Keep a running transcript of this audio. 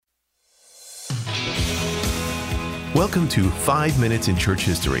Welcome to 5 Minutes in Church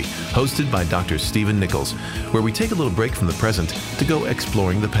History, hosted by Dr. Stephen Nichols, where we take a little break from the present to go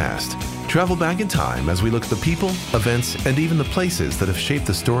exploring the past. Travel back in time as we look at the people, events, and even the places that have shaped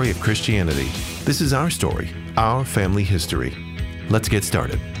the story of Christianity. This is our story, our family history. Let's get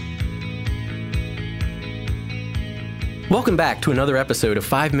started. Welcome back to another episode of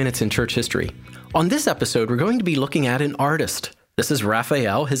 5 Minutes in Church History. On this episode, we're going to be looking at an artist. This is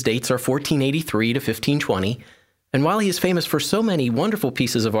Raphael. His dates are 1483 to 1520. And while he is famous for so many wonderful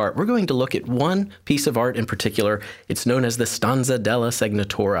pieces of art, we're going to look at one piece of art in particular. It's known as the Stanza Della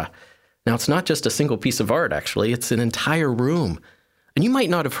Segnatura. Now, it's not just a single piece of art, actually. It's an entire room. And you might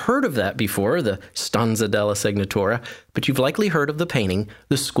not have heard of that before, the Stanza Della Segnatura, but you've likely heard of the painting,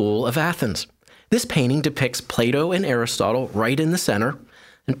 The School of Athens. This painting depicts Plato and Aristotle right in the center.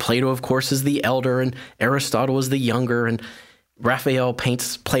 And Plato, of course, is the elder, and Aristotle is the younger, and Raphael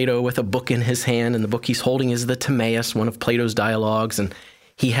paints Plato with a book in his hand, and the book he's holding is the Timaeus, one of Plato's dialogues, and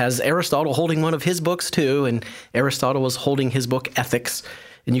he has Aristotle holding one of his books too, and Aristotle is holding his book Ethics,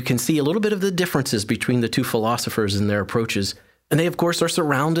 and you can see a little bit of the differences between the two philosophers in their approaches. And they, of course, are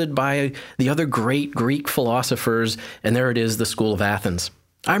surrounded by the other great Greek philosophers, and there it is, the School of Athens.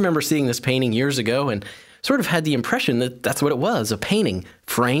 I remember seeing this painting years ago and sort of had the impression that that's what it was, a painting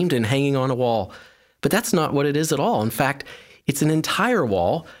framed and hanging on a wall. But that's not what it is at all. In fact, it's an entire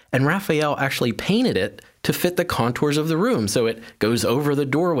wall, and Raphael actually painted it to fit the contours of the room. So it goes over the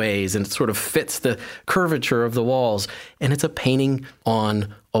doorways and it sort of fits the curvature of the walls. And it's a painting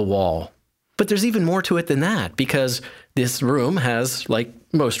on a wall. But there's even more to it than that, because this room has, like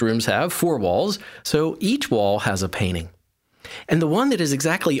most rooms have, 4 walls. So each wall has a painting. And the one that is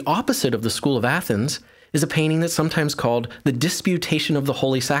exactly opposite of the School of Athens is a painting that's sometimes called the Disputation of the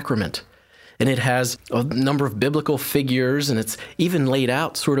Holy Sacrament. And it has a number of biblical figures, and it's even laid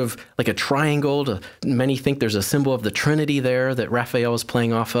out sort of like a triangle. Many think there's a symbol of the Trinity there that Raphael is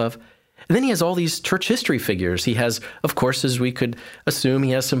playing off of. And then he has all these church history figures. He has, of course, as we could assume,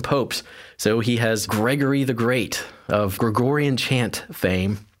 he has some popes. So he has Gregory the Great of Gregorian chant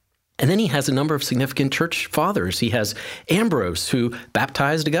fame. And then he has a number of significant church fathers. He has Ambrose, who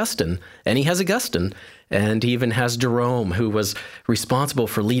baptized Augustine, and he has Augustine. And he even has Jerome, who was responsible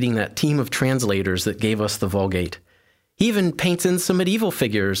for leading that team of translators that gave us the Vulgate. He even paints in some medieval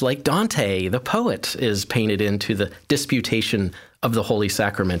figures, like Dante, the poet, is painted into the Disputation of the Holy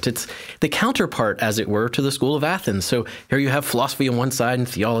Sacrament. It's the counterpart, as it were, to the School of Athens. So here you have philosophy on one side and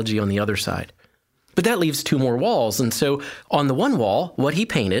theology on the other side. But that leaves 2 more walls. And so on the one wall, what he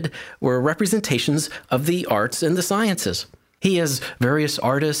painted were representations of the arts and the sciences. He has various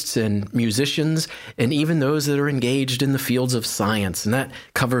artists and musicians, and even those that are engaged in the fields of science, and that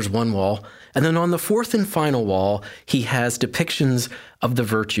covers one wall. And then on the 4th and final wall, he has depictions of the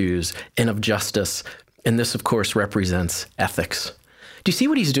virtues and of justice, and this, of course, represents ethics. Do you see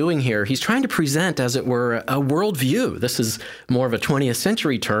what he's doing here? He's trying to present, as it were, a worldview. This is more of a 20th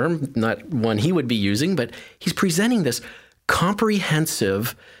century term, not one he would be using, but he's presenting this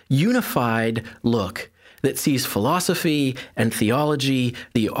comprehensive, unified look that sees philosophy and theology,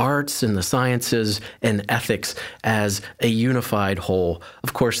 the arts and the sciences and ethics as a unified whole.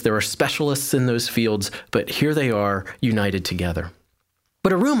 Of course, there are specialists in those fields, but here they are united together.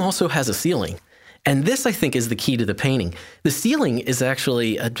 But a room also has a ceiling. And this, I think, is the key to the painting. The ceiling is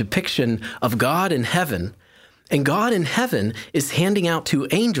actually a depiction of God in heaven. And God in heaven is handing out to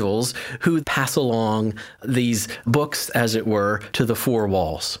angels who pass along these books, as it were, to the 4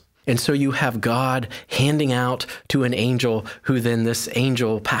 walls. And so you have God handing out to an angel who then this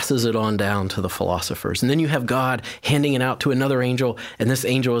angel passes it on down to the philosophers. And then you have God handing it out to another angel, and this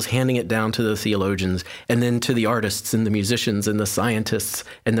angel is handing it down to the theologians, and then to the artists and the musicians and the scientists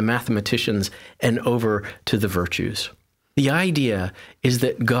and the mathematicians, and over to the virtues. The idea is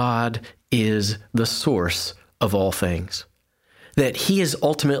that God is the source of all things, that he is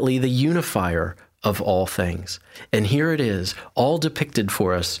ultimately the unifier of all things. And here it is, all depicted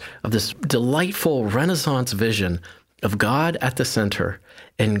for us of this delightful Renaissance vision of God at the center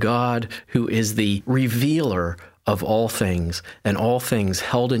and God who is the revealer of all things, and all things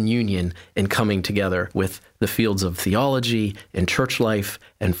held in union and coming together with the fields of theology and church life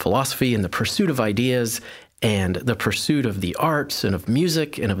and philosophy and the pursuit of ideas and the pursuit of the arts and of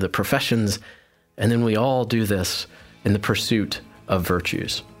music and of the professions. And then we all do this in the pursuit of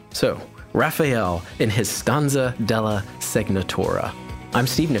virtues. So, Raphael in his Stanza Della Segnatura. I'm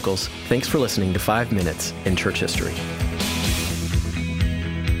Steve Nichols. Thanks for listening to 5 Minutes in Church History.